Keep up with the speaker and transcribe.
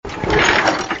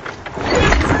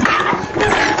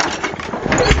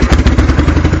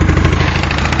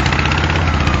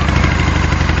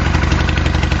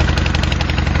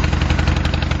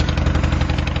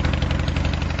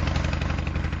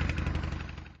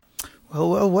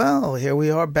Well, here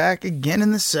we are back again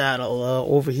in the saddle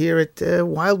over here at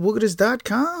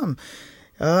wildwoogiters.com.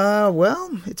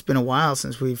 It's been a while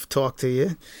since we've talked to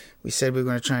you. We said we were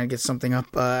going to try and get something up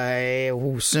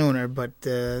sooner, but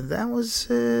that was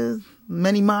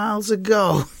many miles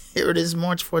ago. Here it is,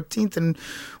 March 14th, and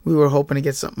we were hoping to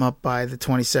get something up by the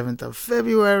 27th of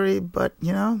February, but,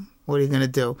 you know, what are you going to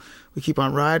do? We keep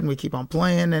on riding, we keep on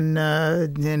playing, and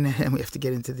we have to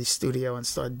get into the studio and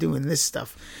start doing this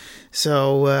stuff.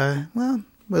 So, at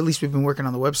least we've been working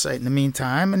on the website in the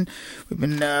meantime, and we've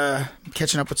been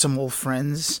catching up with some old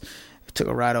friends. We took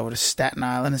a ride over to Staten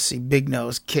Island to see Big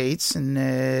Nose Cates and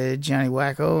Johnny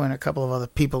Wacko and a couple of other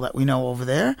people that we know over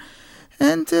there.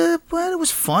 And, it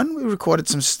was fun. We recorded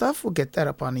some stuff. We'll get that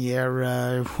up on the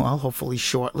air, hopefully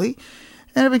shortly.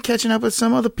 And I've been catching up with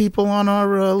some other people on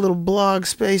our little blog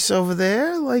space over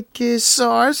there, like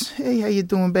SARS. Hey, how you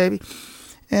doing, baby?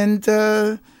 And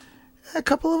a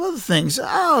couple of other things.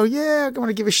 Oh, yeah, I want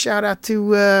to give a shout-out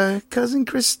to Cousin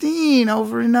Christine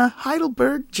over in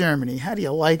Heidelberg, Germany. How do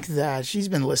you like that? She's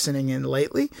been listening in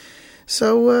lately.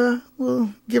 So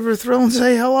we'll give her a thrill and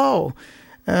say hello.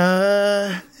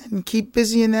 And keep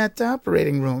busy in that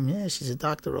operating room. Yeah, she's a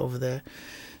doctor over there.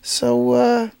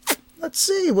 So, let's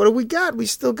see, what do we got? We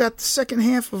still got the second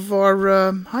half of our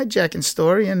hijacking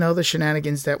story and other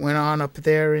shenanigans that went on up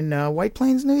there in White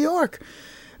Plains, New York.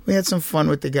 We had some fun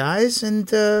with the guys, and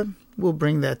we'll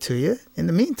bring that to you. In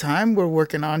the meantime, we're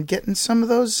working on getting some of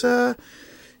those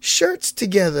shirts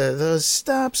together, those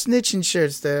Stop Snitching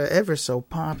shirts, the ever so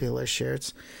popular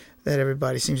shirts that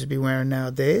everybody seems to be wearing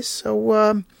nowadays. So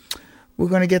we're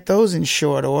going to get those in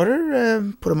short order,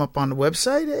 put them up on the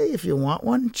website. Hey, if you want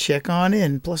one, check on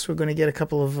in. Plus, we're going to get a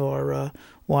couple of our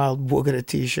Wild Woogita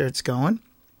t-shirts going.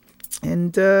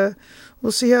 And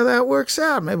we'll see how that works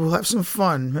out. Maybe we'll have some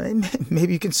fun.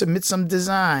 Maybe you can submit some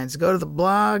designs. Go to the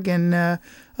blog and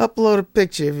upload a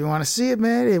picture. If you want to see it,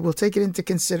 man, we'll take it into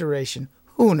consideration.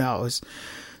 Who knows?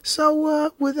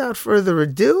 So without further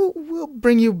ado, we'll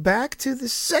bring you back to the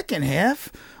second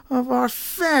half of our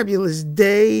fabulous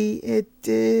day at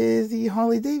the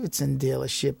Harley-Davidson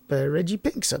dealership, Reggie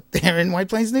Pink's up there in White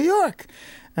Plains, New York.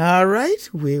 All right,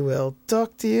 we will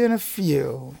talk to you in a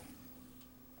few.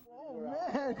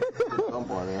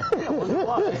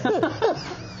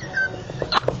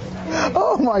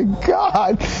 Oh my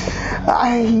God!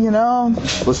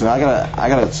 Listen, I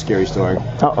got a scary story.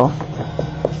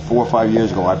 4 or 5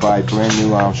 years ago, I buy a brand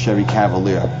new Chevy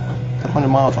Cavalier. 100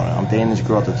 miles on it. I'm dating this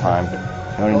girl at the time.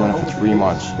 I only known her for 3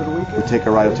 months. We take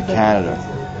a ride up to Canada,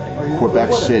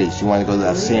 Quebec City. She wanted to go to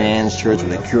that St. Anne's Church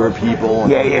where they cure people.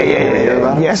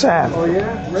 Yeah. Yes, I have.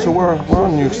 So we're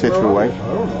on New York State Thruway.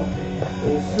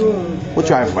 We're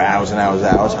driving for hours and hours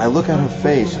and hours. I look at her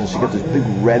face, and she got this big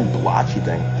red blotchy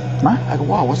thing. What? I go,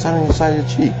 wow, what's that on the side of your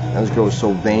cheek? And this girl was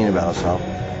so vain about herself.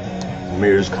 The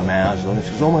mirrors come out. She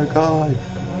goes, oh my God,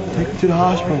 take her to the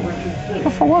hospital. I go,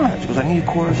 for what? She goes, I need a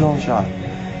cortisone shot.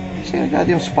 I say, a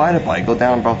goddamn spider bite. Go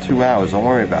down in about 2 hours. Don't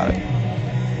worry about it.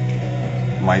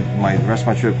 The rest of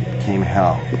my trip became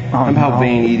hell. Remember how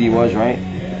vain Edie was, right?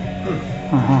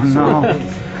 Oh,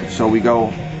 no. So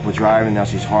we're driving, now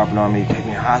she's harping on me, take me to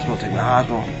the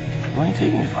hospital. Why are you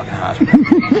taking me to the fucking hospital?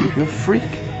 You're a freak.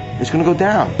 It's going to go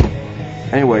down.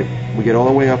 Anyway, we get all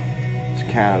the way up to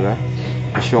Canada.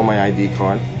 I show my ID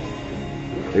card.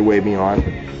 They wave me on.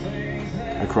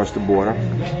 I cross the border.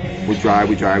 We drive.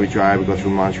 We go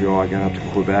through Montreal. I get up to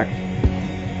Quebec.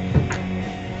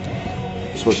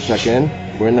 I'm supposed to check in.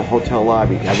 We're in the hotel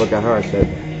lobby. I look at her. I said,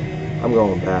 I'm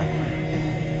going back.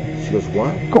 She goes,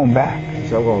 what? Going back? I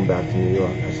said, I'm going back to New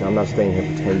York. I said, I'm not staying here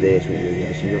for 10 days with you.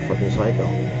 I said, you're a fucking psycho.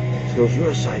 She goes, you're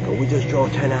a psycho. We just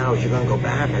drove 10 hours. You're going to go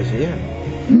back? I said, yeah.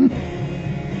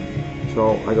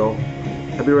 So I go,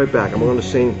 I'll be right back. I'm going to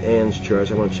St. Anne's Church.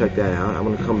 I'm going to check that out. I'm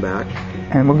going to come back.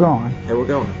 And we're going.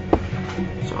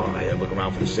 So I look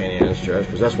around for the St. Anne's Church,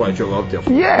 because that's why I drove up there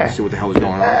for. Yeah. To see what the hell is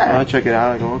going on. So I check it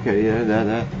out. I go, okay, yeah,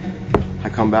 that. I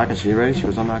come back and say, you ready? She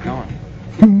goes, I'm not going.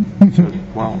 I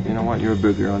said, well, you know what? You're a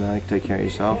big girl now. You can take care of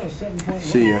yourself.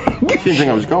 See ya. She didn't think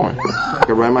I was going. I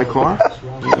got right in my car.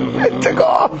 I took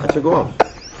off.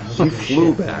 She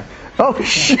flew back. Oh,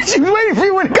 shit. She was waiting for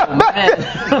you when you got back.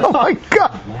 Oh, my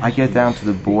God. I get down to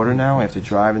the border now after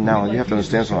driving. Now, you have to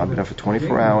understand something. I've been there for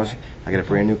 24 hours. I got a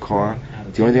brand new car.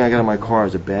 The only thing I got in my car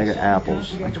is a bag of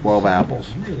apples, like 12 apples.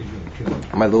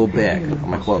 And my little bag on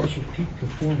my clothes.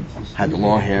 Had the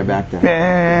long hair back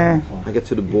then. I get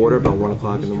to the border about 1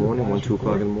 o'clock in the morning, 2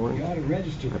 o'clock in the morning. I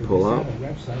pull out.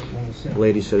 The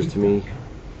lady says to me,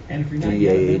 DEA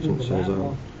agent says,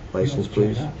 license,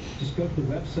 please.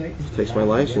 She takes my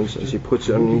license and she puts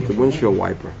it underneath the windshield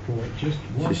wiper.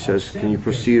 She says, can you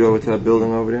proceed over to that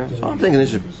building over there? So I'm thinking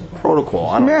this is protocol.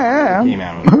 I don't know what came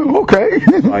out of it.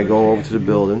 Okay. So I go over to the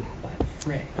building.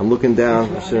 I'm looking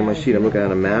down, I'm sitting in my seat, I'm looking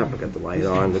at a map, I got the light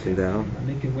on, looking down.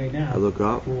 I look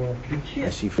up, I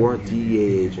see 4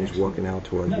 DEA agents walking out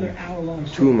toward me. 2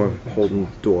 of them are holding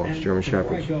dogs, German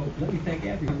Shepherds. I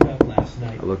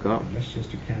look up,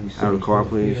 out of the car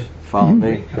please, follow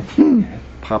me,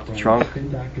 pop the trunk,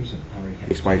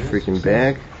 takes my freaking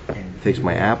bag, takes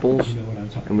my apples,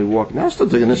 and we walk. Now I'm still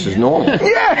thinking this is normal.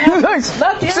 Yeah, nice.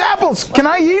 It's apples. Can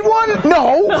I eat one?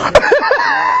 No.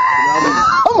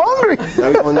 I'm hungry. Now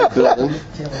we go in that building.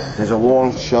 There's a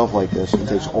long shelf like this. He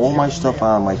takes all my stuff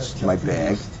out of my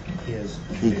bag.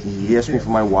 He asks me for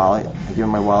my wallet. I give him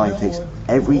my wallet. He takes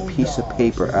every piece of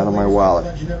paper out of my wallet.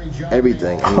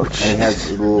 Everything. And he has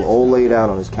it all laid out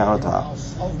on his countertop.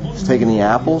 He's taking the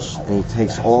apples, and he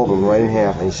takes all of them right in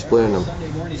half, and he's splitting them.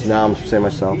 So now I'm saying to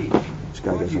myself, this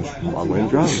guy gets some smuggling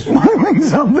drugs. Smuggling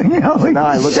something else. Now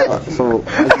I look out. So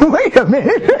wait a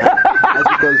minute. as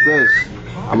he does this,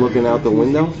 I'm looking out the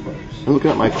window. I'm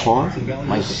looking at my car.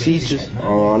 My seats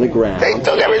are on the ground. They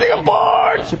took everything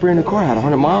apart. Sabrina, the car had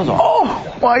 100 miles on it.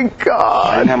 Oh my God.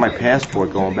 I didn't have my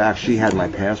passport going back. She had my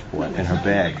passport in her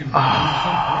bag. Oh,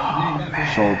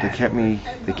 man. So they kept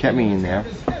me in there,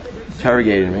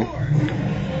 interrogated me.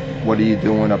 What are you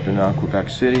doing up in Quebec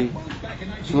City?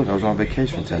 So look, I was on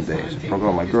vacation for 10 days. I broke up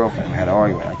with my girlfriend. We had an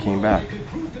argument. I came back.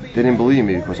 They didn't believe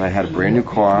me because I had a brand new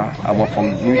car. I went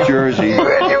from New Jersey.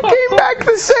 And you came back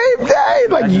the same day,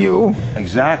 like you.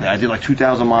 Exactly. I did like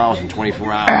 2,000 miles in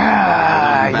 24 hours.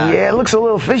 Yeah, it looks a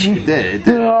little fishy. It did.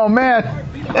 Oh, man.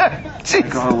 I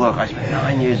go, look, I spent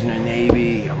 9 years in the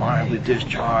Navy. I'm honorably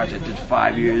discharged. I did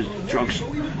 5 years drugs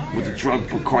with the drug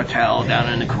cartel down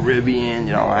in the Caribbean.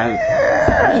 You know, I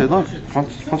said, look,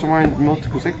 punch on my military,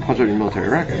 because they punch on your military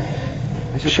record.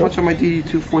 I said, punch on my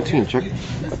DD-214, check.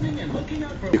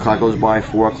 3 o'clock goes by,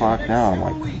 4 o'clock now. I'm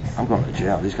like, I'm going to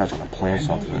jail. These guys are going to plan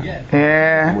something.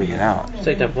 Yeah. We get out. It's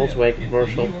like that Volkswagen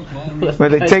commercial. Where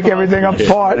they take everything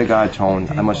apart. The guy told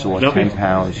I must have lost 10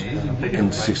 pounds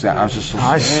in 6 hours. I was just so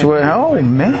I scared. swear, oh,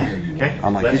 man.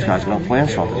 I'm like, these guys are going to plan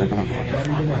something. They're going to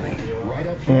fuck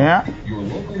with me. Yeah.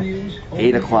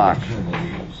 8 o'clock.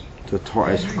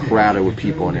 It's crowded with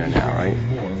people in there now, right?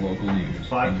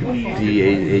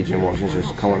 DEA agent walks in and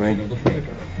says, come with me.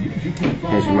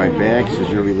 Hands me my bag. He says,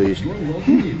 you're released.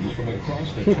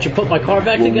 Did you put my car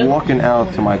back We're together? walking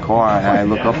out to my car, and I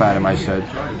look up at him. I said,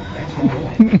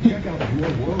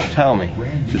 tell me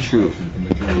the truth.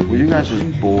 Were you guys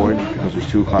just bored because it was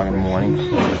 2 o'clock in the morning?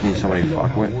 You just need somebody to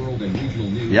fuck with?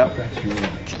 Yep.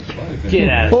 Get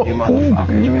out of here. You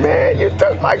motherfucker. Man, you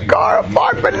took my car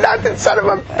apart for nothing, son of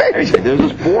a bitch. They were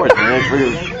just bored, man. I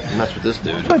figured mess with this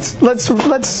dude.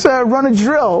 Let's run a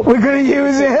drill. We're gonna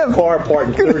use him. Car apart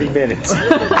in 30 minutes.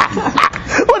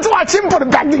 Let's watch him put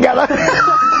it back together.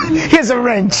 Here's a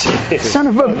wrench. Son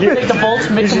of a You take bitch. the bolts,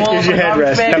 mix them all Here's in your the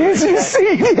garbage headrest. bag. Here's your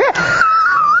seat. Yeah.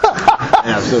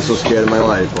 Yeah, I was so scared of my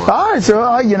life. Man. All right,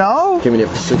 so you know. Came in there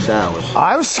for 6 hours.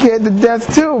 I was scared to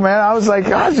death too, man. I was like,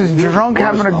 I was just drunk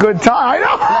having a good time. I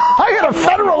know. I had a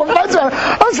federal offense.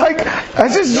 I was like, I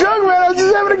was just drunk, man. I was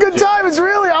just having a good time. It's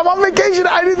really, I'm on vacation.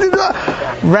 I didn't do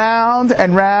that. Round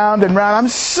and round and round. I'm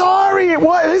sorry. It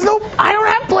was. There's no. I don't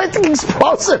have plastic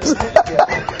explosives.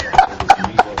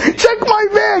 Check my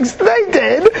bags. They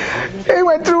did. They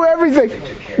went through everything.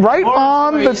 Right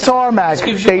on the tarmac.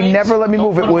 They never let me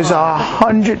move. It was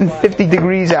 150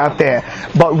 degrees out there,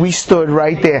 but we stood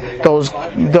right there. Those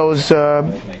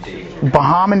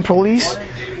Bahamian police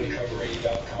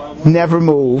never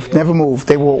moved.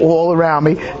 They were all around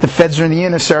me. The feds were in the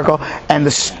inner circle, and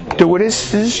the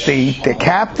stewardesses, the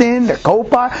captain, the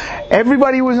co-pilot,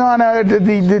 everybody was on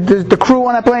the crew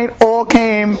on that plane. All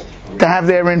came to have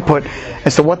their input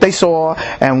as to what they saw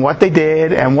and what they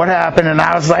did and what happened. And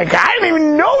I was like, I didn't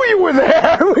even know you were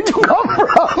there. Where'd you come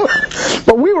from?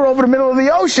 But we were over the middle of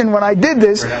the ocean when I did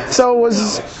this, so it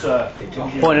was a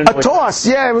toss.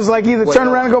 Yeah, it was like either turn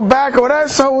around and go back or whatever.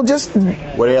 So we'll just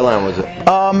What airline was it?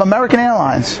 American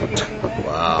Airlines.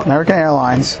 Wow. American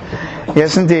Airlines.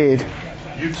 Yes, indeed.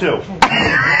 You too.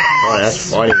 Oh,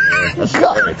 that's funny, man. That's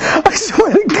scary. I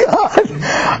swear to God,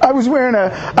 I was wearing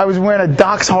a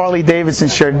Doc's Harley Davidson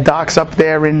shirt. Doc's up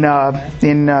there in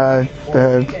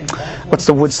what's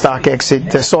the Woodstock exit?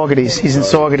 Saugerties. He's in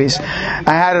Saugerties.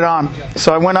 I had it on,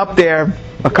 so I went up there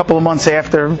a couple of months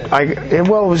after. It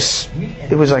was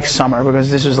like summer because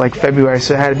this was like February,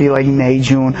 so it had to be like May,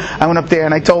 June. I went up there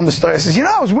and I told him the story. I said,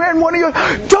 I was wearing one of yours.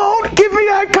 Don't give me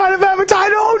that kind of avatar. I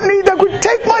don't need that.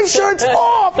 Take Take my shirts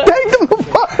off. Take them the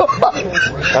fuck off.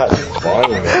 That's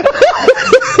funny, man.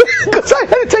 Because I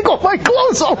had to take off my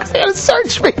clothes off. They had to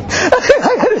search me.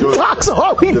 I had to dox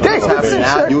Harley If this happened Davidson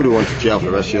now, shirt. you would have went to jail for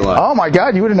the rest of your life. Oh my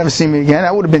God, you would have never seen me again.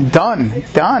 I would have been done.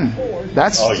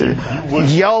 That's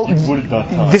yell.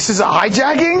 This is a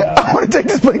hijacking. I want to take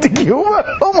this plane to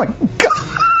Cuba. Oh my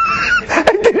God.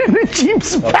 I did it in a cheap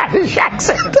Spanish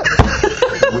accent.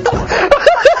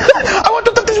 I want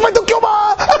to take this plane to Cuba.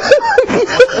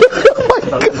 Oh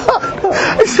my God.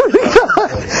 I swear to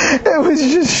God. It was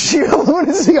just sheer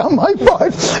lunacy on my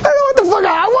part. I don't know what the fuck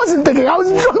I wasn't thinking. I was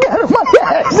drunk out of my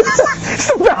head. It's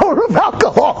the power of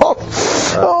alcohol.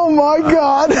 Oh my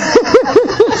God.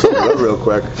 Real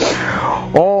quick.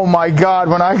 Oh my God!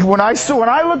 When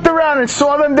I looked around and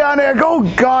saw them down there, oh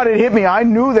God, it hit me. I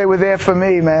knew they were there for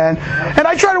me, man. And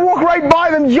I tried to walk right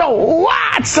by them. Yo,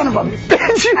 what? Son of a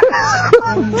bitch!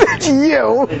 Bitch,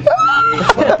 you!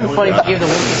 Funny if you gave the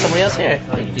win to somebody else here.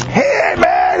 Here,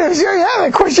 man. If you have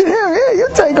a question here, you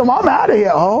take them. I'm out of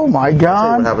here. Oh my What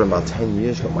God! happened about 10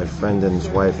 years ago? My friend and his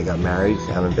wife, they got married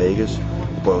down in Vegas. They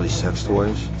bought all these sex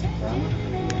toys.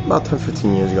 About 10,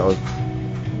 15 years ago.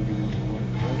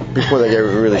 Before they get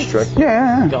really strict.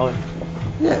 Yeah. Going.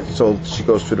 Yeah, so she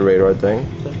goes through the radar thing.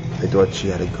 They thought she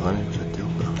had a gun. It was a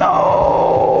dildo.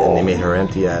 Oh. And they made her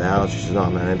empty that out. She said, no,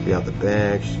 I'm going to empty out the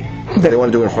bag. They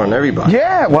want to do it in front of everybody.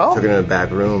 Yeah. Well. Took her in the back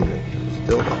room. And it was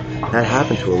a dildo. That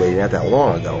happened to a lady not that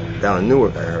long ago. Down in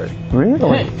Newark, I heard.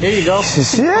 Really? Here you go.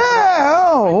 Yeah.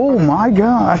 Oh my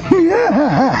God.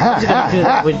 I was gonna do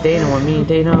that Yeah. with Dana when me and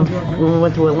Dana when we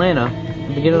went to Atlanta at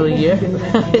the beginning of the year.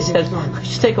 I said,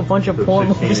 just take a bunch of porn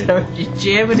movies and just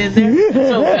jam it in there.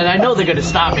 So, and I know they're gonna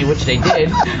stop me, which they did.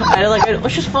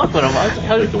 Let's just fuck with them.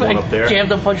 I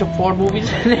jammed a bunch of porn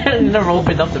movies in there and never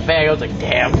opened up the bag. I was like,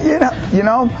 damn.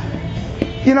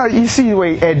 You know, you see the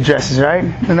way Ed dresses, right?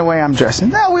 And the way I'm dressing.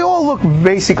 Now, we all look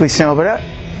basically similar,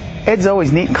 but Ed's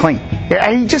always neat and clean.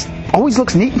 Yeah, he just always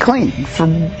looks neat and clean. For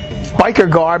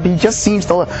biker garb, he just seems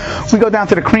to look. We go down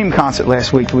to the Cream concert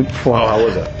last week, the week before. Oh, how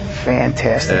was it?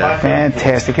 Fantastic. Yeah.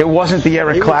 Fantastic. It wasn't the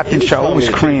Eric Clapton show, it was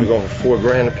Cream. Going for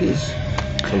 $4,000 a piece.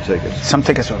 Some tickets. Some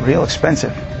tickets were real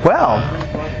expensive. Well,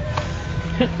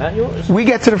 Not yours. we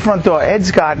get to the front door.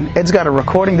 Ed's got a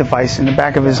recording device in the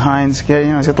back of his Heinz. You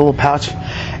know, he's got the little pouch,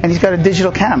 and he's got a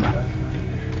digital camera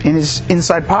in his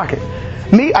inside pocket.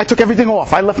 Me, I took everything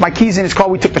off. I left my keys in his car.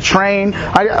 We took the train.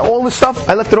 All this stuff,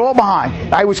 I left it all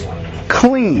behind. I was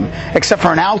clean, except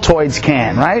for an Altoids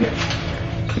can, right?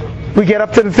 We get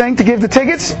up to the thing to give the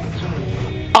tickets.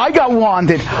 I got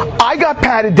wanded. I got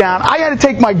patted down. I had to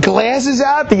take my glasses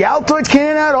out, the Altoids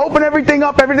can out, open everything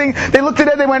up, everything. They looked at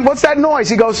it, they went, what's that noise?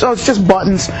 He goes, oh, it's just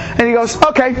buttons. And he goes,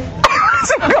 okay.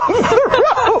 So go through the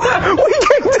row. We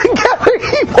came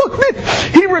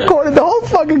together. He recorded the whole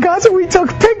fucking concert. We took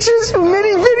pictures,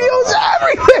 mini videos,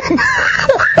 everything.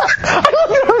 I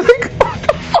looked at him and think,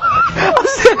 I'm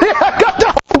sitting there, I got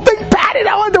the whole thing patted.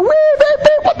 I went,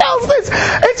 what the hell is this?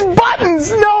 It's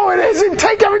buttons. No, it isn't.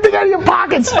 Take everything out of your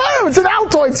pockets. No, it's an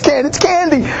Altoids can. It's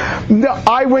candy. No,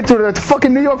 I went through the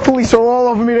fucking New York police are all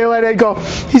over me. They let Ed go.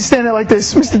 He's standing there like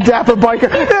this, Mr. Dapper Biker.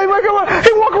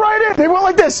 He walked right in. They went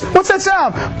like this. What's that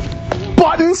sound?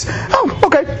 Buttons. Oh,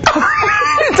 okay.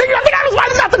 Take nothing out of his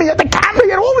mind. Nothing. He had the camera. He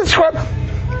had all this crap.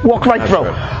 Walked right through.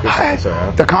 Good concert,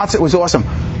 huh? The concert was awesome.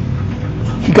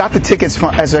 He got the tickets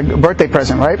as a birthday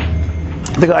present, right?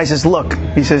 The guy says, look,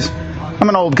 he says, I'm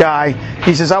an old guy.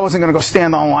 He says, I wasn't going to go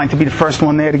stand online to be the first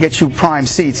one there to get you prime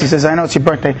seats. He says, I know it's your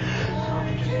birthday.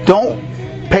 Don't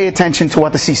pay attention to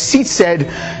what the seats said.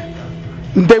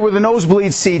 They were the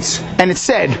nosebleed seats, and it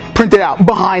said, printed out,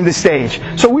 behind the stage.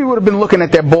 So we would have been looking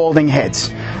at their balding heads,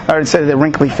 or instead of their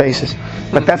wrinkly faces.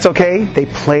 But that's okay. They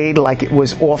played like it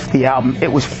was off the album. It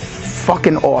was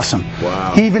fucking awesome.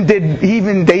 Wow. They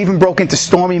even broke into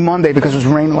Stormy Monday because it was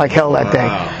raining like hell that day.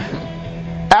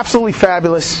 Absolutely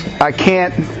fabulous. I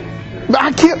can't,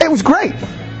 it was great.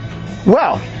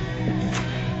 Well,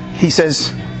 he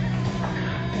says,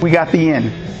 we got the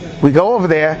inn. We go over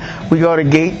there, we go to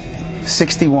gate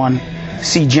 61,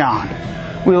 see John.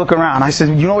 We look around. I said,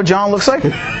 you know what John looks like?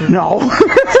 No.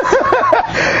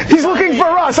 He's looking for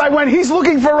us. I went, he's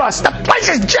looking for us. The place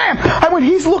is jammed. I went,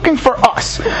 he's looking for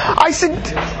us. I said,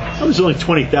 There's only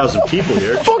 20,000 people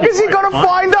here. the fuck is he going to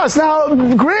find us? Now,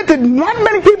 granted, not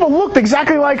many people looked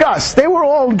exactly like us. They were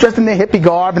all dressed in their hippie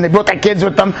garb, and they brought their kids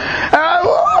with them.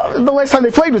 The last time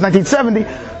they played was 1970.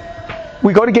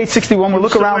 We go to gate 61. We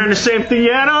look Still around. wearing the same thing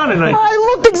you had on tonight. I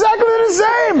looked exactly the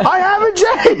same. I haven't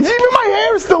changed. Even my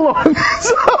hair is still long.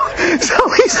 So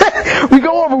he said, we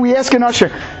go over, we ask an usher,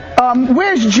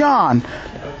 where's John?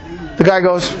 The guy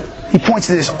goes, he points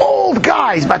to this old old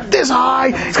guy. He's about this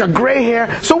high. He's got gray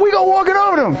hair. So we go walking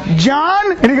over to him.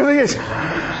 John? And he goes like this.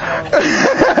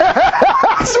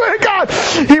 I swear to God.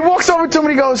 He walks over to him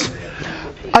and he goes,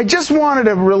 I just wanted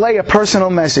to relay a personal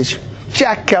message.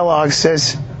 Jack Kellogg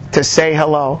says to say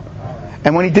hello.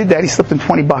 And when he did that, he slipped him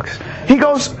 $20. He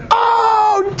goes,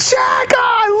 oh, Jack,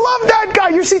 I love that guy.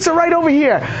 Your seats are right over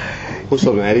here. What's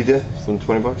up, Eddie did? Some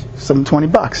 $20? Some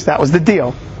 $20. That was the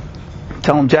deal.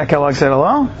 Tell him Jack Kellogg said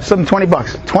hello. Some $20.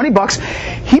 $20.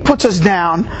 He puts us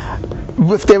down.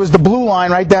 If there was the blue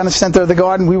line right down the center of the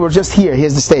garden, we were just here.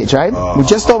 Here's the stage, right? We're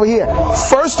just over here.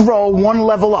 First row, one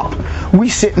level up. We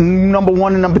sit in number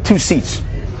 1 and number 2 seats.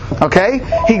 Okay?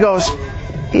 He goes,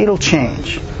 it'll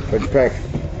change. What's your prank?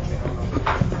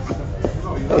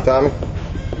 Hey, Tommy.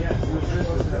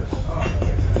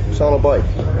 Selling a bike.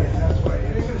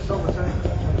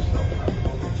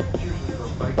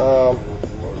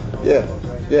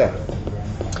 Yeah.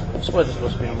 This weather's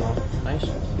supposed to be more nice.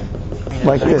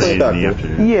 Like this. In the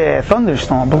afternoon. Yeah,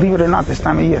 thunderstorm. Believe it or not, this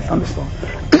time of year, thunderstorm.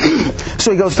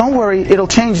 So he goes, don't worry, it'll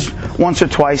change once or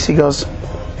twice. He goes,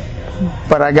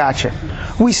 but I got you.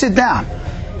 We sit down.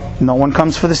 No one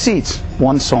comes for the seats.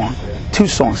 1 song. 2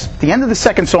 songs. At the end of the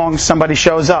 2nd song, somebody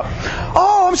shows up.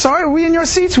 Oh, I'm sorry, are we in your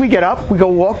seats? We get up. We go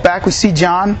walk back. We see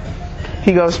John.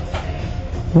 He goes,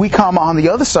 we come on the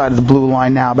other side of the blue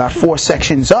line now, about 4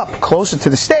 sections up, closer to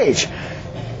the stage.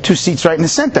 2 seats right in the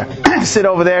center. Sit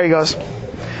over there. He goes,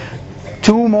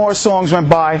 2 more songs went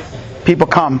by. People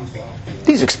come.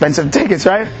 These expensive tickets,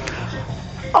 right?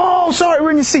 Oh, sorry, we're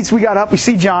in your seats. We got up. We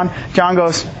see John. John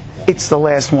goes, it's the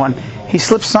last one. He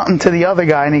slips something to the other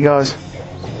guy and he goes,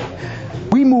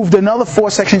 we moved another 4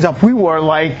 sections up. We were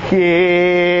like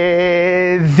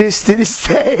this to the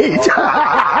stage.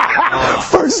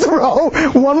 First row,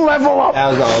 1 level up.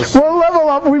 1 level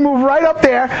up. We move right up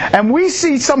there, and we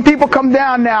see some people come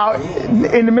down now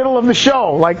in the middle of the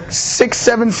show, like 6,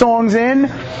 7 songs in.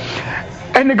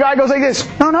 And the guy goes like this,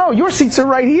 no, your seats are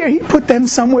right here. He put them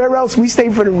somewhere else. We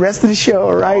stayed for the rest of the show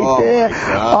right there.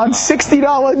 On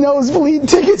 $60 nosebleed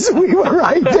tickets, we were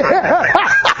right there.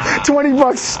 $20.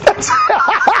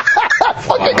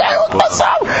 Fucking guy hooked us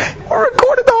up. I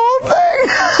recorded the whole thing.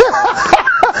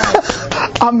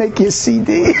 I'll make you a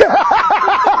CD.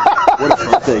 What a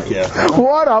birthday gift.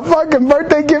 What a fucking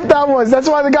birthday gift that was. That's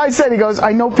why the guy said, he goes,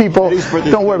 I know people.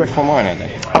 Don't worry about it. For mine, I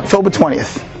think. October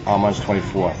 20th. Mine's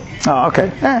 24. Oh,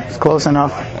 okay. It's close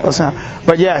enough.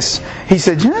 But yes, he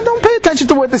said, don't pay attention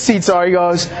to what the seats are. He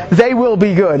goes, they will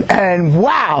be good. And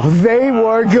wow, they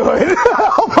were good.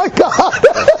 Oh my God.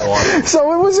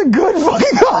 So it was a good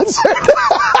fucking concert.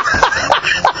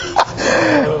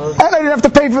 And I didn't have to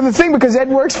pay for the thing because Ed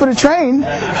works for the train.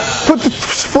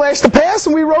 Flashed the pass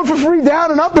and we rode for free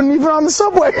down and up and even on the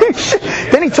subway.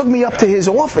 Then he took me up to his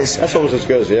office. That's almost as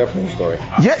good as the airplane story.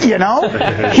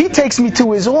 Yeah, he takes me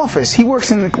to his office. He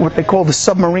works in what they call the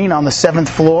submarine on the 7th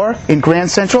floor in Grand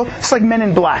Central. It's like Men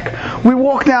in Black. We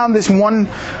walk down this one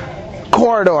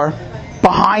corridor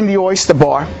behind the Oyster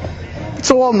Bar.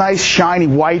 It's all nice, shiny,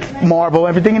 white marble,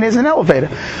 everything, and there's an elevator.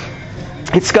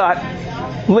 It's got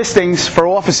listings for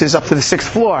offices up to the 6th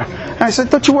floor. And I said, I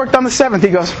thought you worked on the 7th. He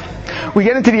goes, we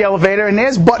get into the elevator, and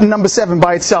there's button number 7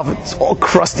 by itself. It's all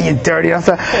crusty and dirty.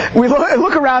 We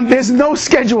look around, there's no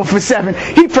schedule for 7.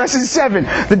 He presses 7.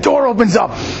 The door opens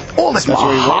up. All this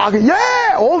mahogany.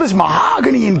 Yeah, all this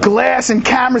mahogany and glass and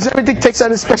cameras. Everything takes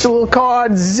out a special little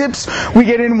card, zips. We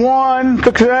get in 1,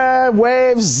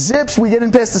 waves, zips. We get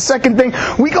in past the 2nd thing.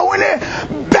 We go in there.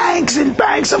 Banks and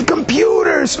banks of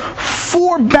computers.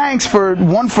 4 banks,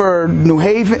 one for New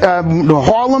Haven,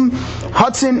 Harlem,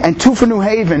 Hudson, and 2 for New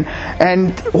Haven.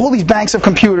 And all these banks of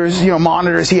computers,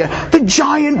 monitors here. The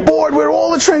giant board where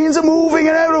all the trains are moving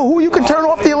and who you can turn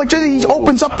off the electricity. He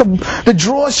opens up the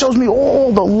drawers, shows me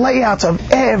all the layouts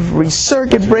of every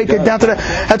circuit breaker down to the.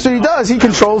 That's what he does. He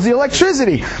controls the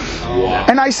electricity.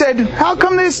 And I said, how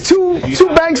come there's two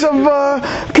banks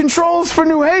of controls for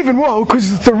New Haven? Whoa,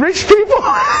 because the rich people,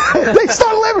 they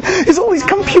start living. There's all these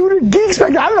computer geeks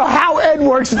back there. I don't know how Ed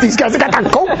works with these guys. They got the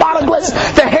Coke bottle glass,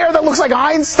 the hair that looks like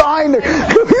Einstein, the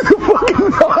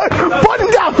fucking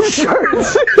button-down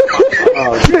shirts.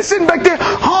 They're sitting back there.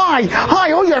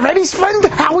 Hi, oh, you ready, friend?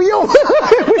 How are you?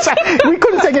 We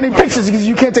couldn't take any pictures because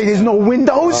you can't take. There's no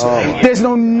windows. There's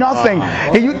no nothing.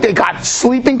 They got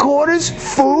sleeping quarters,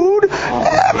 food.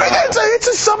 It's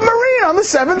a submarine on the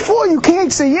 7th floor. You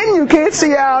can't see in, you can't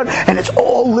see out, and it's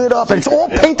all lit up and it's all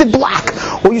painted black.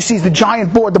 All you see is the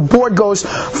giant board. The board goes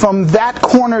from that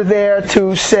corner there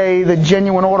to, say, the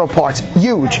Genuine Auto Parts.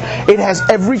 Huge. It has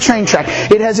every train track.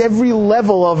 It has every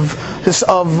level of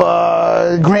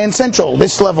Grand Central.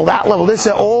 This level, that level, this,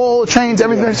 all all the trains,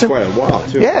 everything. That's quite a while,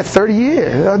 too. Yeah, 30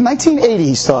 years. 1980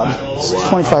 he started.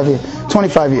 25 years.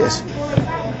 25 years.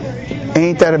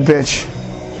 Ain't that a bitch?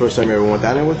 First time you ever went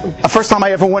down there with him? The first time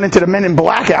I ever went into the Men in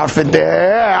Black outfit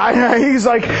there, he's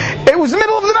like, it was the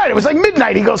middle of the night. It was like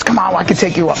midnight. He goes, come on, I can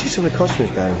take you up. See some of the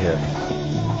customers down here.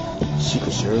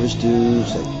 Secret Service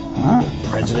dudes, like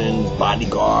presidents,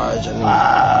 bodyguards. I mean,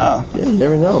 yeah, you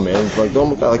never know, man. It's like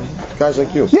guys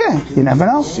like you. Yeah, you never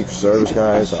know. Secret Service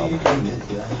guys,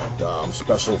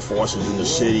 special forces in the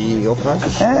city, all kinds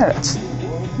of shit. Yeah,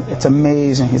 it's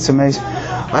amazing. It's amazing.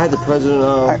 I had the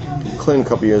President Clinton a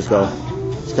couple years ago.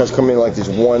 These guys come in like this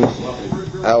one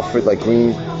outfit, like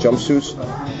green jumpsuits.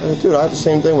 I said, dude, I had the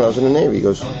same thing when I was in the Navy. He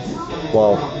goes,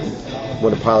 well,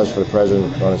 we're the pilots for the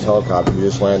President on his helicopter. We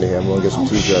just landed here. We're going to get some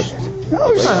T-shirts.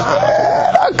 Oh, shit.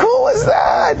 How cool is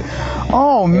that?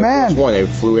 Oh, man. One, they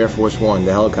flew Air Force One,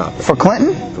 the helicopter. For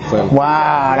Clinton? For Clinton.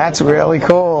 Wow, that's really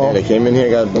cool. Yeah, they came in here,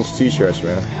 got a bunch of T-shirts,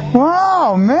 man.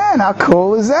 Wow, man, how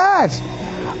cool is that?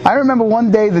 I remember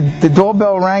one day the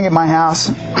doorbell rang at my house.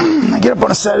 I get up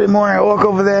on a Saturday morning, I walk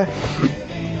over there.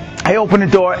 I open the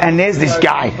door, and there's this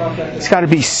guy. He's got to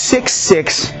be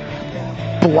 6'6",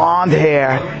 blonde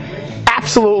hair,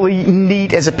 absolutely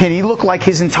neat as a pin. He looked like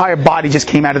his entire body just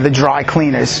came out of the dry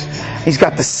cleaners. He's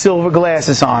got the silver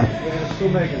glasses on.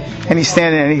 And he's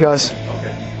standing there, and he goes,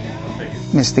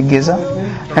 Mr. Gizza?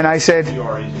 And I said,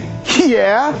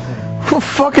 yeah? Who the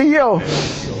fuck are you?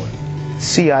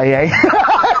 CIA.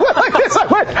 I went like this. I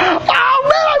went, oh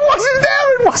man, I wasn't there.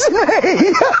 It wasn't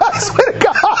me. I swear to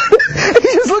God. He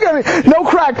just looked at me, no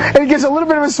crack, and he gives a little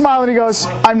bit of a smile, and he goes,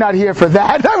 I'm not here for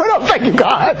that. I went, oh, thank you,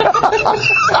 God.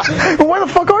 Well, why the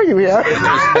fuck are you here? And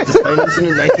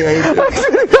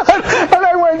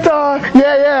I went,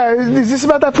 yeah, is this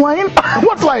about that plane?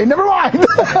 What plane? Never mind.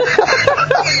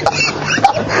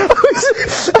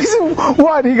 I said,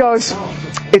 what? He goes,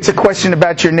 it's a question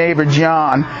about your neighbor,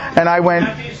 John. And I went,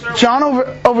 John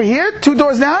over here, 2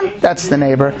 doors down? That's the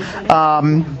neighbor.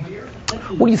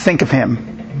 What do you think of him?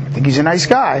 I think he's a nice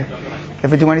guy.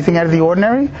 Ever do anything out of the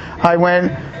ordinary? I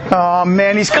went, oh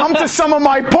man, he's come to some of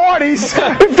my parties,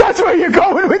 if that's where you're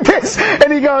going with this.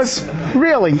 And he goes,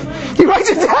 really? He writes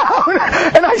it down.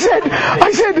 And I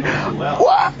said,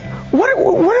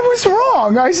 what was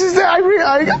wrong? I said,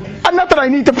 not that I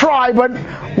need to pry, but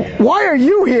why are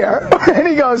you here? And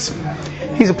he goes,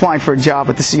 he's applying for a job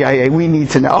at the CIA. We need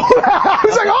to know. I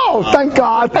was like, oh, thank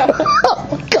God.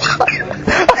 Oh, God.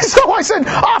 So I said,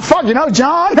 oh, fuck,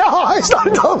 John? No, I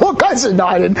started telling all kinds of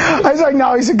I didn't. I was like,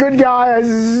 no, he's a good guy.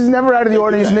 He's never out of the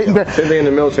ordinary. Same thing in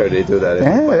the military, they do that.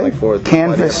 Yeah, like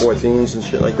canvas. 14s and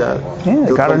shit like that. Yeah,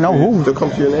 you gotta know who. They'll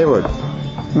come to your neighborhood.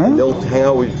 Yeah. They'll hang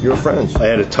out with your friends. I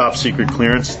had a top secret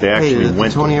clearance. They actually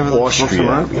went to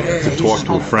Austria to talk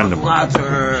to a friend of mine.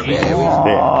 Yeah.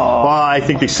 Well, I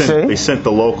think they sent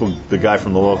the guy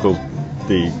from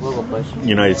the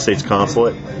United States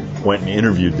consulate went and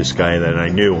interviewed this guy that I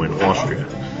knew in Austria.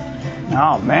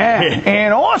 Oh man,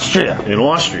 in Austria. In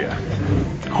Austria.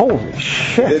 Holy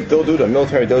shit! They'll do that.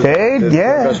 Military does.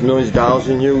 Yeah. Invest millions of dollars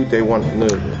in you. They want to know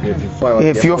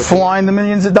if you're flying the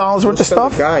millions of dollars worth of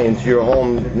stuff. A guy into your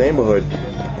home neighborhood,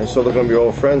 and so they're going to be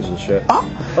all friends and shit.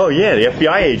 Oh yeah, the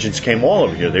FBI agents came all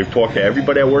over here. They've talked to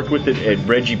everybody I worked with at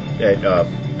Reggie at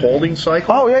Paulding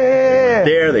Cycle. Oh yeah.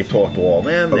 There, they talked to all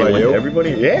them. They went to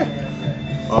everybody. Yeah.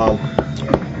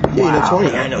 Yeah, you know Tony.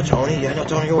 Yeah, I know Tony. Yeah, I know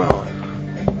Tony well.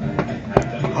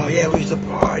 Oh yeah, we used to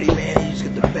party, man. He used to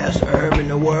get the best herb in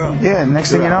the world. Yeah,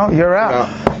 next thing you know, you're out.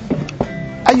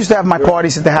 I used to have my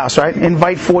parties at the house, right?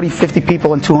 Invite 40, 50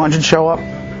 people and 200 show up.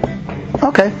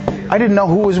 Okay. I didn't know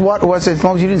who was what was. As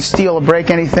long as you didn't steal or break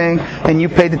anything and you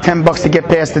paid the $10 to get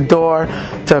past the door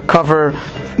to cover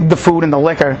the food and the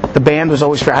liquor. The band was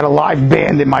always fair. I had a live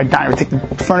band in my diner. Take the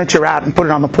furniture out and put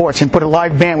it on the porch and put a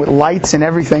live band with lights and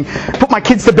everything. Put my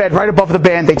kids to bed right above the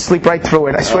band. They'd sleep right through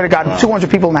it. I swear to God, 200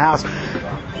 people in the house.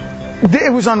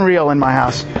 It was unreal in my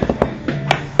house.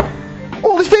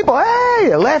 All these people, hey,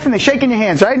 they're laughing, they're shaking your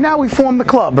hands. Right now we formed the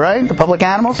club, right? The Public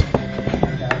Animals.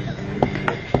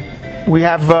 We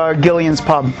have Gillian's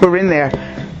Pub. We're in there.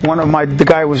 The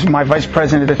guy was my vice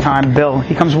president at the time, Bill.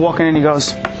 He comes walking in, he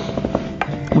goes,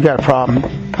 we got a problem.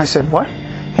 I said, what?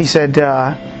 He said,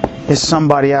 there's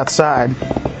somebody outside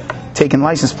taking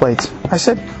license plates. I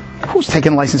said, who's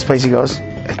taking license plates? He goes,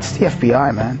 it's the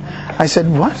FBI, man. I said,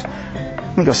 what?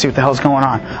 Let me go see what the hell's going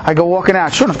on. I go walking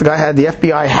out. Sure enough, the guy had the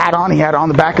FBI hat on. He had it on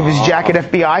the back of his jacket,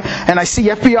 FBI. And I see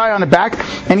FBI on the back.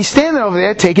 And he's standing over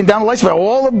there taking down the lights by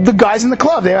all of the guys in the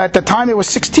club. At the time, there were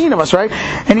 16 of us, right?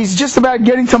 And he's just about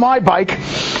getting to my bike.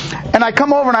 And I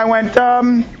come over and I went,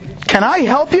 can I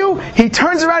help you? He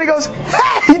turns around. He goes,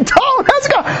 hey, Tom, let's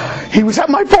go. he was at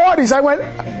my parties. I went,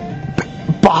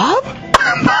 Bob?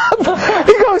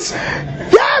 He goes,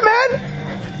 yeah, man.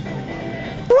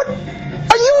 What?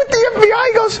 Are you with the FBI?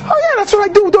 He goes, oh yeah, that's what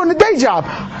I do during the day job.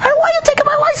 Why are you taking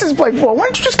my license plate for? Why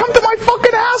don't you just come to my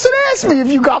fucking house and ask me if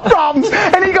you got problems?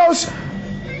 And he goes,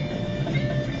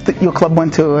 your club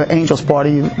went to an Angels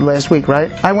party last week,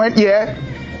 right? I went, yeah.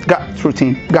 It's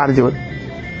routine. Got to do it.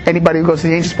 Anybody who goes to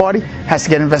the Angels party has to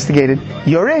get investigated.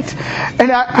 You're it.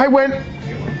 And I went,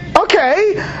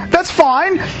 okay, that's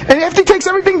fine. And after he takes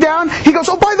everything down, he goes,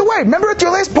 oh, by the way, remember at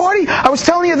your last party, I was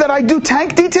telling you that I do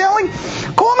tank detailing?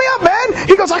 Call me up, man.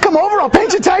 He goes, I come over, I'll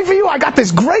paint your tank for you. I got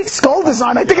this great skull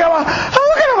design. I think look at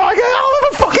him. I'll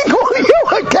never fucking call you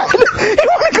again. You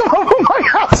want to come over to my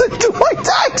house and do my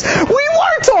tanks? We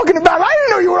weren't talking about it. I didn't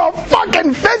know you were all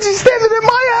fucking fancy standing in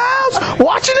my house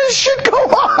watching this shit go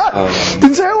on.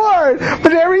 Didn't say a word. But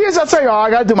there he is. I'll tell you, I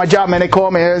got to do my job, man. They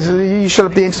called me. You showed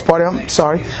up at the Angels party. I'm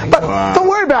sorry. But don't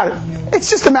worry about it. It's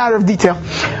just a matter of detail.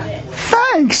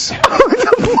 Thanks. When he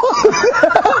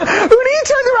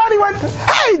turned around, he went,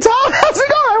 hey, Tom, how's it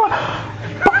going?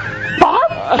 I went,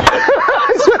 Bob?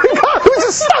 I swear to God, he was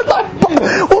just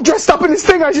all dressed up in this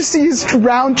thing. I just see his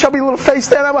round, chubby little face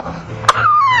there. I went,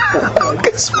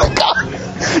 I swear to God,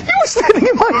 you were standing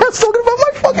in my house talking about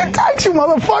my fucking tanks, you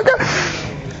motherfucker.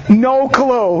 No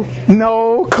clue.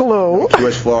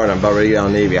 West Florida, I'm about ready to get out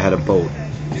of the Navy. I had a boat.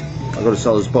 I go to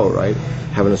sell this boat, right?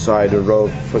 Having a side of the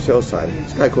road for sale sign.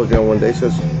 This guy calls me on one day,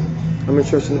 says, I'm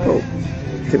interested in the boat.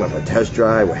 Take him out for a test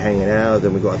drive, we're hanging out,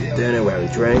 then we go out to dinner, we're having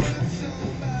drinks.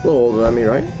 A little older than me,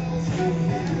 right?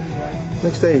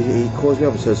 Next day, he calls me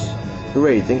up and says, hey,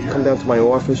 Ray, you think you come down to my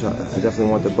office? I definitely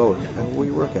want the boat. I go, where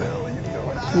you work at?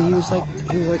 He was like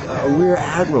a rear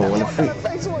admiral in a fleet.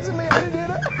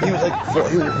 He was like, he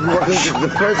was the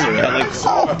president. He had like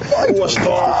 4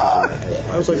 stars.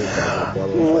 I was like,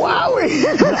 wowie.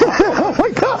 Oh my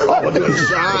God.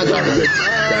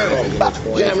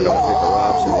 Jamming on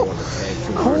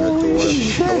holy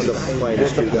shit.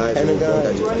 And the guy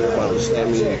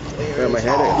slammed me around my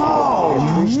head. Oh,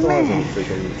 3 stars on the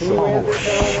freaking shoulder.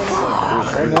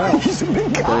 He's a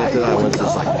big guy. Then after that, I went to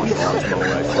this like 1 house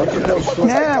mower.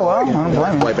 Yeah, well, I don't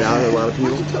blame him. Wiping out a lot of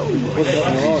people.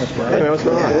 Hey man, what's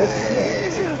going on?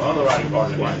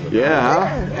 Yeah,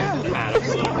 huh?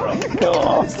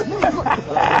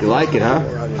 You like it, huh?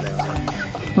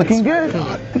 Looking good. A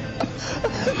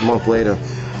month later, I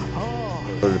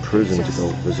go to the prison to go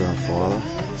visit our father.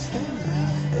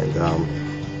 And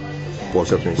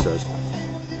walks up to me and says,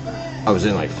 I was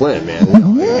in like Flint, man. I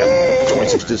got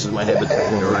 26 discs in my head, but I'm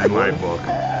going to write my book.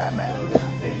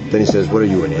 Then he says, what are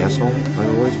you, an asshole? I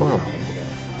go, what's wrong?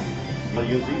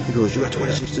 He goes, you got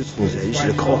 26 discs in his head. You should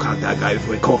have coke out that guy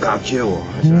before he coke out you.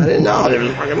 I said, I didn't know. There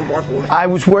was a fucking mark. I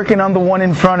was working on the one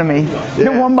in front of me. Yeah.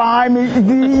 The one behind me,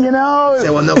 you know. I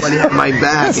said, well, nobody had my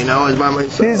back, you know. It's by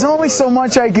myself. There's only so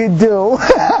much I could do.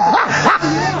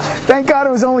 Thank God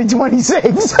it was only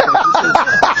 26.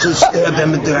 Should stab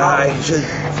him in the eye. Should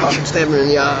fucking stab him in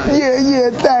the eye. Yeah,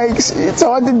 thanks. It's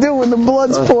hard to do when the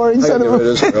blood's pouring. Get out of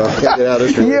this.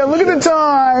 Yeah, look at the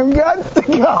time. Got to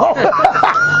go.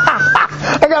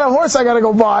 I got a horse I got to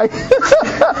go buy.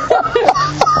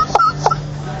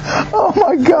 Oh,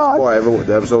 my God. Boy,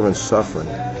 that was over in Suffern.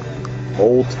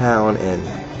 Old Town Inn.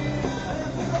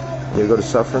 You ever go to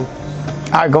Suffern?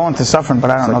 I go into Suffern,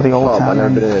 but I don't know the Old Town Inn.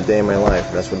 I've never been in a day in my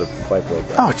life. That's where the fight broke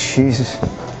out. Oh, Jesus.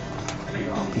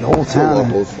 The Old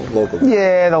Town Inn. Local.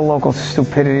 Yeah, the local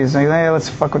stupidities. Like, hey, let's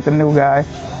fuck with the new guy.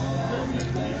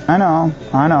 I know.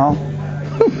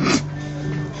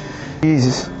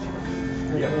 Jesus.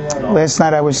 Last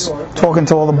night I was talking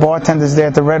to all the bartenders there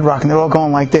at the Red Rock, and they're all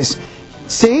going like this.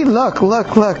 See, look. I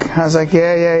was like,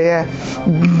 yeah.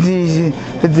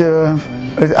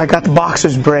 I got the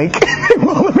boxer's break. They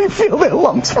won't let me feel their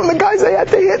lumps from the guys they had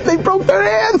to hit. They broke their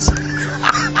hands.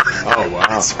 Oh, wow.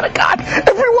 I swear to God,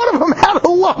 every one of them had a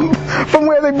lump from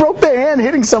where they broke their hand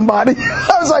hitting somebody.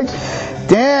 I was like,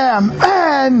 damn,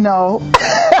 man, no.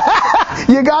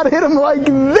 You gotta hit them like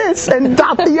this and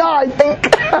dot the I,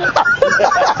 think.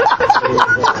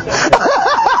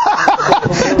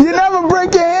 You never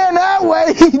break your hand that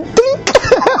way, think.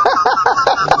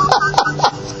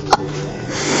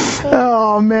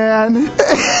 Oh, man.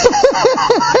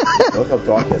 Look how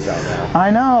dark it's out now. I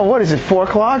know. What is it, 4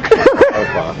 o'clock? 5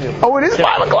 o'clock. Oh, it is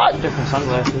 5 o'clock? Different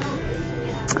sunglasses.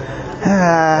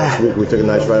 We took a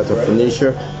nice ride up to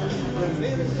Phoenicia.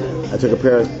 I took a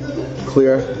pair of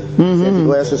clear safety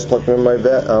glasses, stuck them in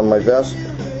my vest.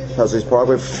 Paisley's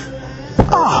Parkway.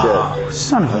 Oh,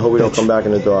 son of a bitch. I hope we don't come back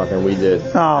in the dark, and we did.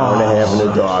 Hour and a half in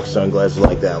the dark, sunglasses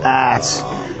like that.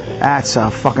 That's a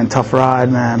fucking tough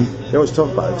ride, man. You know what's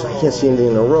tough about it? 'Cause I can't see anything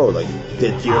in the road. Like,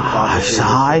 deer pockets.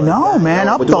 I know, man.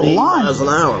 Up the line. Miles an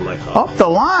hour. I'm like, Up the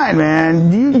line,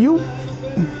 man.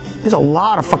 There's a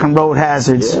lot of fucking road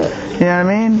hazards. Yeah. You know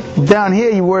what I mean? Down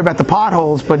here, you worry about the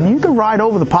potholes, but you can ride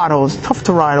over the potholes. It's tough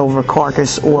to ride over a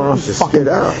carcass or a fucking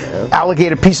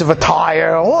alligator piece of a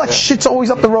tire. All that shit's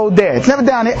always up the road there. It's never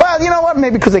down here. Well, you know what?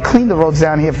 Maybe because they clean the roads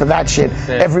down here for that shit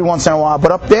every once in a while.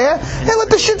 But up there, hey, let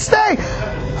the shit stay.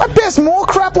 I pass more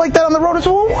crap like that on the road. It's,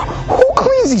 who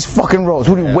cleans these fucking roads?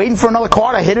 What, are you waiting for another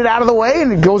car to hit it out of the way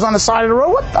and it goes on the side of the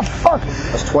road? What the fuck?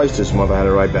 That's twice this month I had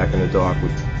to ride back in the dark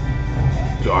with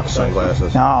dark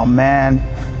sunglasses. Oh, man.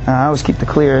 I always keep the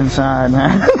clear inside,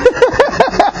 man.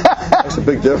 That's a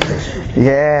big difference.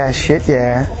 Yeah, shit,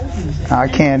 yeah. I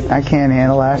can't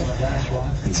handle that.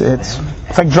 It's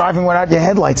like driving without your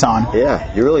headlights on.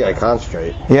 Yeah, you really gotta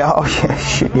concentrate. Yeah, oh yeah,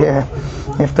 shit, yeah.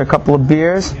 After a couple of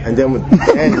beers, and then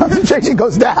concentration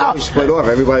goes down. We split off.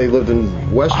 Everybody lived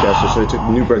in Westchester, so they took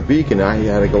Newburgh Beacon. I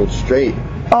had to go straight.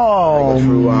 Oh,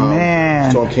 through,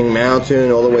 man. Saw King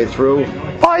Mountain all the way through.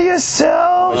 By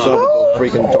yourself? I saw those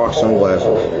freaking dark sunglasses.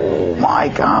 Oh, my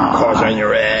God. Cars on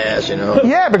your ass, you know.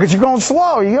 Yeah, because you're going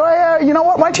slow. You go, you know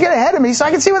what? Why don't you get ahead of me so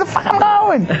I can see where the fuck I'm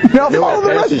going? You know, follow the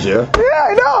rest. Yeah,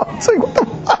 I know. It's like, what the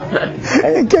fuck?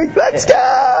 Okay, let's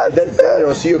go. Then you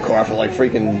don't see your car for like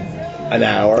freaking an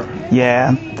hour.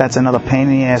 Yeah, that's another pain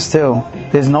in the ass, too.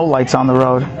 There's no lights on the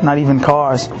road. Not even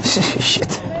cars.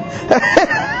 Shit.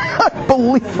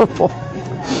 Unbelievable.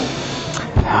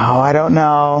 Oh, I don't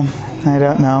know. Ready?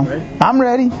 I'm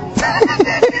ready.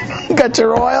 You got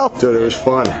your oil? Dude, it was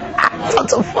fun.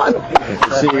 Lots of fun.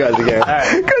 Good seeing you guys again.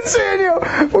 Right. Good seeing you.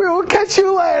 We will catch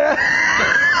you later.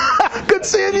 Good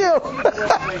seeing you.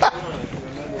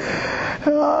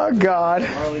 Oh, God.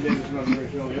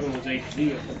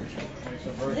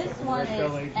 This one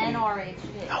is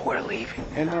NRHD. Oh, we're leaving.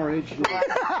 NRHD.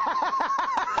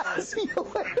 See you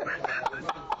later.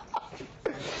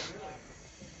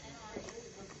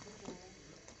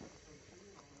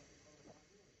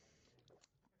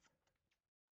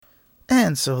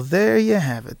 And so there you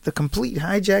have it, the complete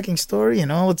hijacking story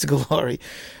in all its glory,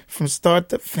 from start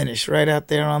to finish, right out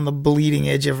there on the bleeding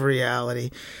edge of reality,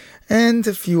 and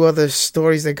a few other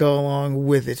stories that go along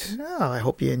with it. Oh, I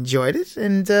hope you enjoyed it,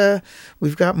 and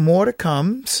we've got more to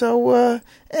come, so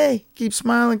hey, keep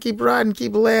smiling, keep riding,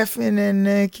 keep laughing,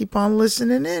 and keep on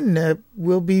listening in.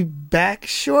 We'll be back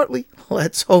shortly.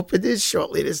 Let's hope it is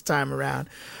shortly this time around.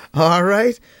 All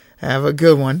right, have a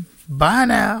good one. Bye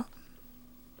now.